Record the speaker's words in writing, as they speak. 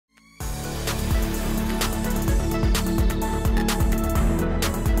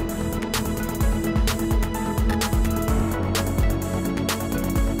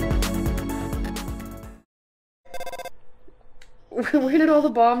Where did all the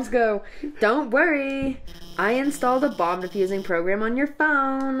bombs go? Don't worry. I installed a bomb defusing program on your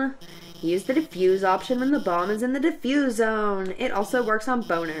phone. Use the defuse option when the bomb is in the defuse zone. It also works on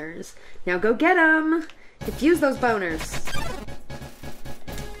boners. Now go get them. Defuse those boners.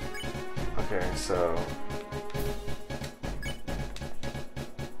 Okay, so...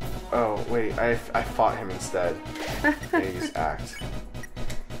 Oh, wait, I fought him instead. I used act.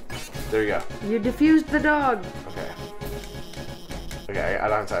 There you go. You defused the dog. Okay. Okay, I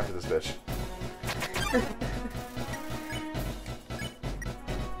don't have time for this bitch.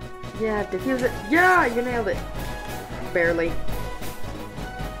 Yeah, defuse it. Yeah, you nailed it. Barely.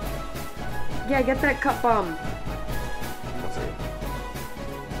 Yeah, get that cup bomb. Let's see.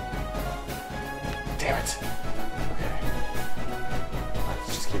 Damn it. Okay. Let's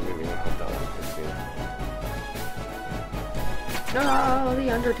just keep moving and hope that one hits me. No, the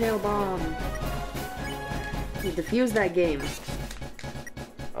Undertale bomb. You defused that game.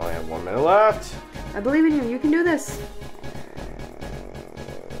 I only have 1 minute left. I believe in you. You can do this.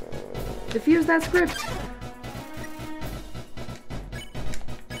 Defuse that script.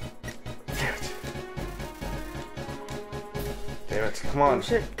 Damn it. Damn it. Come on. Oh,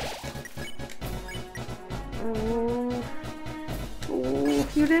 shit. Oh. Oh,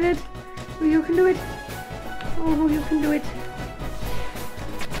 you did it. Oh, you can do it. Oh, you can do it.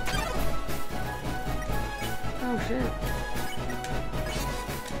 Oh, shit.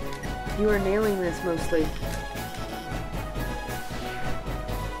 You are nailing this mostly.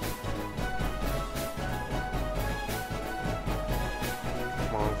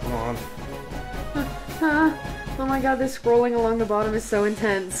 Come on. Oh my god, this scrolling along the bottom is so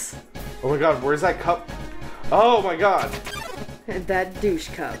intense. Oh my god, where's that cup? Oh my god. That douche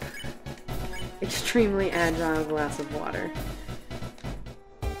cup. Extremely agile glass of water.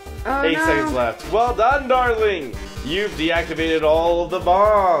 Oh, 8 no. seconds left. Well done, darling! You've deactivated all of the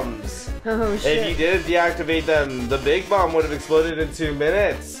bombs. Oh shit. If you did deactivate them, the big bomb would have exploded in 2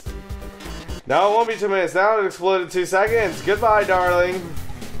 minutes. Now it won't be 2 minutes. Now it exploded in 2 seconds. Goodbye, darling.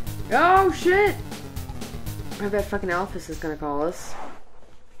 Oh shit! I bet fucking Alphys is gonna call us.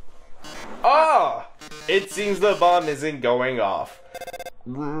 Oh! It seems the bomb isn't going off.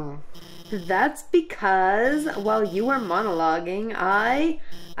 That's because while you were monologuing,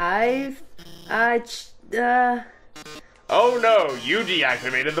 Oh no, you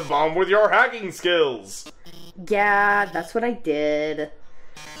deactivated the bomb with your hacking skills. yeah, that's what I did.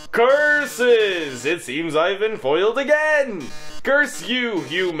 Curses! It seems I've been foiled again! Curse you,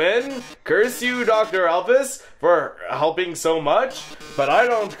 human! Curse you, Dr. Alphys, for helping so much, but I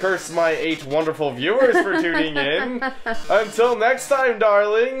don't curse my 8 wonderful viewers for tuning in. Until next time,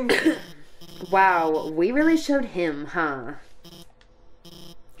 darling! Wow, we really showed him, huh?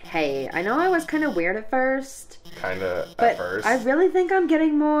 Hey, I know I was kind of weird at first. Kinda, but at first. I really think I'm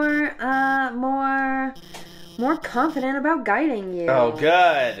getting more confident about guiding you. Oh,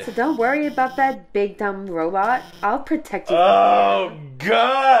 good! So don't worry about that big dumb robot. I'll protect you. Oh, good!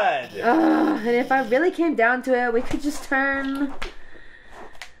 And if I really came down to it, we could just turn...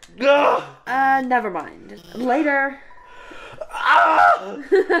 Ugh. Never mind. Later. Ah!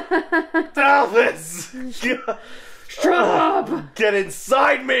 Alphys! Shut up! Get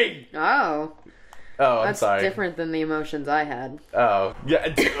inside me! Oh. Oh, I'm That's sorry. different than the emotions I had. Oh,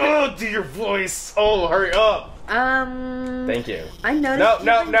 yeah. Oh, do your voice. Oh, hurry up. Thank you. I noticed.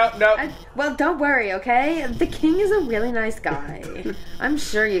 No. Well, don't worry, okay? The king is a really nice guy. I'm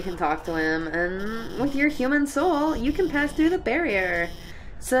sure you can talk to him, and with your human soul, you can pass through the barrier.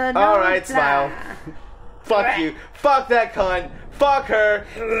 So, no. Alright, smile. Fuck you. Fuck that cunt. Fuck her.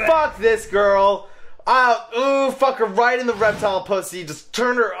 Fuck this girl. Fuck her right in the reptile pussy. Just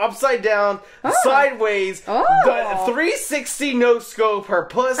turn her upside down, sideways. The 360 no scope her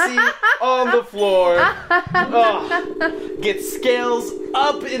pussy on the floor. Get scales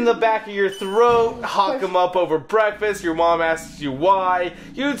up in the back of your throat. Hawk them up over breakfast. Your mom asks you why.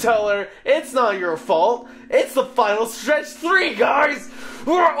 You tell her it's not your fault. It's the final stretch 3, guys.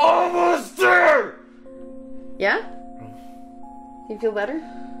 We're almost there. Yeah? Do you feel better?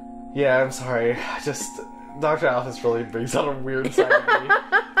 Yeah, I'm sorry. Dr. Alphys really brings out a weird side of me.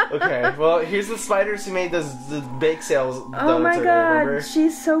 Okay, well, here's the spiders who made the bake sales donuts. Oh my god, remember?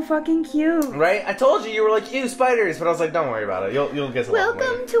 she's so fucking cute. Right? I told you were like, ew, spiders, but I was like, don't worry about it. You'll get to love them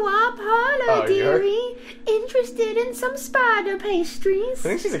later. Welcome to our parlor, Oh, dearie. Interested in some spider pastries? I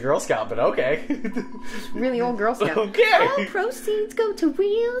think she's a Girl Scout, but okay. Really old Girl Scout. Okay. All proceeds go to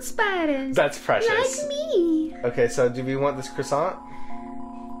real spiders. That's precious. Like me. Okay, so do we want this croissant?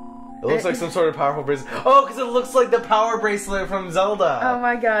 It looks like some sort of powerful bracelet. Oh, because it looks like the power bracelet from Zelda. Oh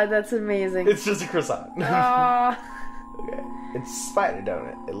my god, that's amazing. It's just a croissant. Aww. Okay. It's spider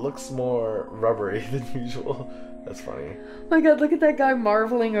donut. It looks more rubbery than usual. That's funny. Oh my god, look at that guy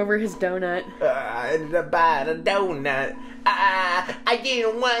marveling over his donut. I ended up buying a donut. I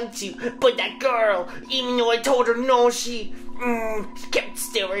didn't want to, but that girl, even though I told her no, she kept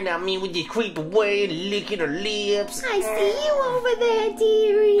staring at me with the creepy way and licking her lips. I see you over there,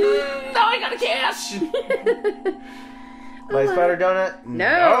 dearie. Now I gotta cash. My spider donut?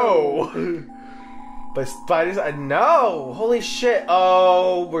 No. By spiders? No. Holy shit.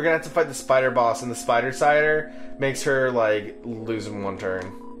 Oh, we're gonna have to fight the spider boss, and the spider cider makes her like lose in one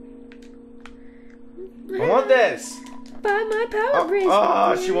turn. I want this. Buy my power bracelet.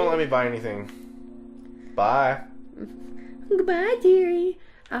 Oh, she won't let me buy anything. Bye. Goodbye, dearie.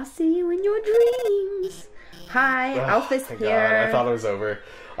 I'll see you in your dreams. Hi, Alphys my here. God, I thought it was over.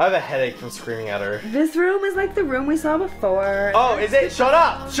 I have a headache from screaming at her. This room is like the room we saw before. Oh, is it? Shut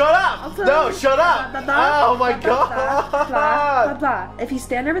up! Shut up! No, shut up! Oh my god! Blah, blah. If you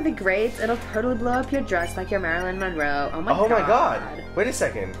stand over the grates, it'll totally blow up your dress like you're Marilyn Monroe. Oh my god. Oh my god. Wait a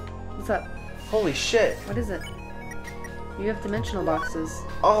second. What's up? Holy shit. What is it? You have dimensional boxes.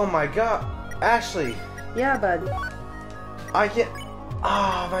 Oh my god. Ashley. Yeah, bud. I can't.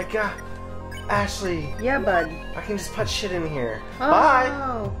 Oh my god. Ashley. Yeah, bud. I can just put shit in here. Oh,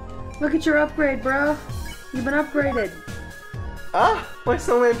 bye. Look at your upgrade, bro. You've been upgraded. Ah, my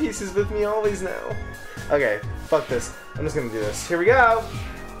snowman piece is with me always now. Okay, fuck this. I'm just gonna do this. Here we go.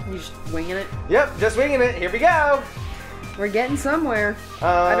 You just winging it? Yep, just winging it. Here we go. We're getting somewhere.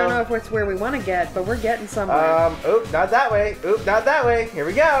 I don't know if it's where we want to get, but we're getting somewhere. Oop, not that way. Oop, not that way. Here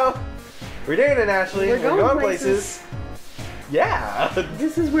we go. We're doing it, Ashley. We're going places. Yeah.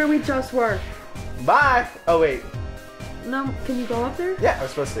 This is where we just were. Bye. Oh, wait. No, can you go up there? Yeah, I was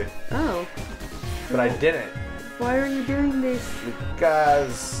supposed to. Oh. But I didn't. Why are you doing this?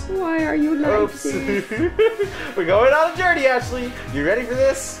 Because... Why are you like Oops. this? We're going on a journey, Ashley. You ready for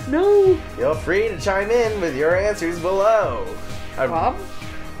this? No. Feel free to chime in with your answers below. Bob?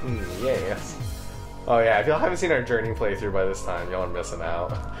 Yeah, yes. Oh yeah, if y'all haven't seen our journey playthrough by this time, y'all are missing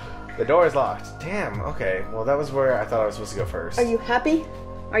out. The door is locked. Damn, okay. Well, that was where I thought I was supposed to go first. Are you happy?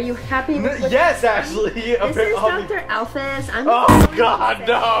 Are you happy with Yes, Ashley! This is Dr. Alphys. Oh god,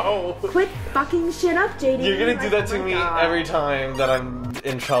 no! Quit fucking shit up, JD. You're gonna do that to me every time that I'm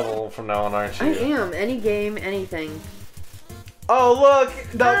in trouble from now on, aren't you? I am. Any game, anything. Oh, look!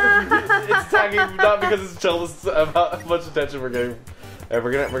 It's tagging, not because it's jealous about how much attention we're getting. And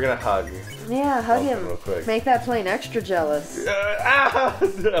we're gonna hug. Yeah, hug him. Real quick. Make that plane extra jealous.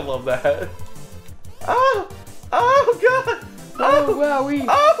 I love that. Oh! Oh, God! Oh, wowee.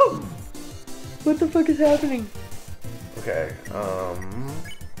 Oh! What the fuck is happening? Okay,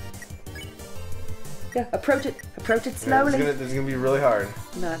 Yeah, approach it. Approach it slowly. This is gonna be really hard.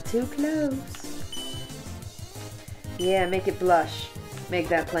 Not too close. Yeah, make it blush. Make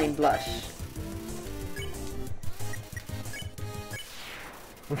that plane blush.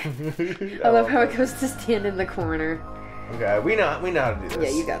 I love how it goes to stand in the corner. Okay, we know how to do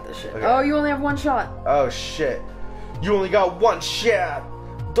this. Yeah, you got this shit. Okay. Oh, you only have one shot. Oh shit. You only got one shot.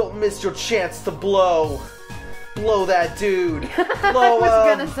 Don't miss your chance to blow. Blow that dude. Blow I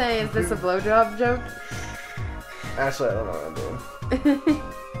was gonna say, is this a blowjob joke? Actually, I don't know what I'm doing.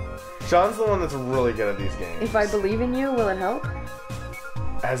 Sean's the one that's really good at these games. If I believe in you, will it help?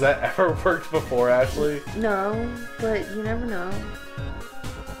 Has that ever worked before, Ashley? No, but you never know.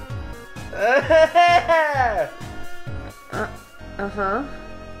 Uh-huh.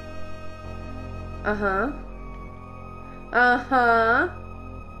 Uh-huh. Uh-huh.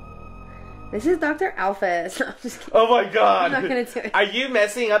 This is Dr. Alphys. I'm just kidding. Oh my god. I'm not gonna do it. Are you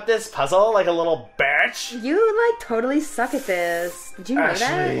messing up this puzzle like a little bitch? You, like, totally suck at this. Did you know Ashley,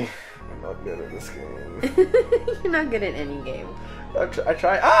 that? I'm not good at this game. You're not good at any game. I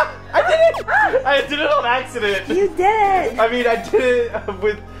tried. Ah! I did it! Ah! I did it on accident! You did! I mean, I did it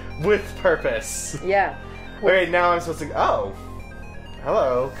with purpose. Yeah. Okay, now I'm supposed to... Oh.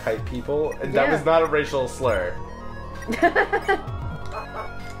 Hello, kite people. And that was not a racial slur. It's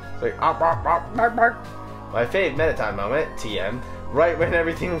like, Bark, bark. My fave Metatime moment, TM. Right when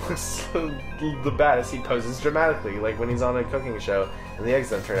everything looks the baddest, he poses dramatically, like when he's on a cooking show and the eggs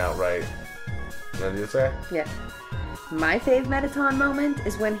don't turn out right. You wanna do this guy? Yeah. My fave Metaton moment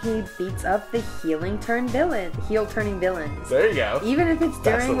is when he beats up the heel-turning villains. There you go. Even if it's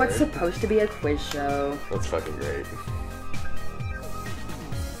That's during the what's word. supposed to be a quiz show. That's fucking great.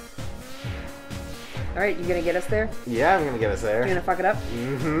 Alright, you gonna get us there? Yeah, I'm gonna get us there. You gonna fuck it up?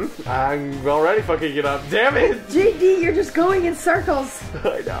 Mm-hmm. I'm already fucking it up. Damn it! JD, you're just going in circles!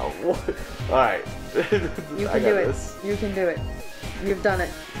 I know. Alright. You I can got do it. this. You can do it. You've done it.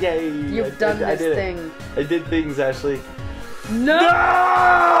 Yay! You've done I this did it. thing. I did things, Ashley.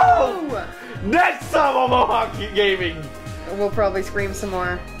 No! Next time on Mohawk Gaming. We'll probably scream some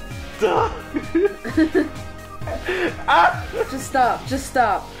more. Ah! Just stop. Just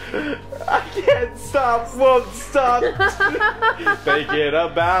stop. I can't stop. Won't stop. Thinking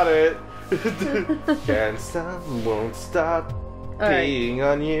about it. Can't stop. Won't stop. All right. Peeing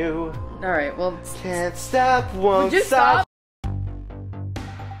on you. All right. Well. Can't stop. Won't Would you stop. stop?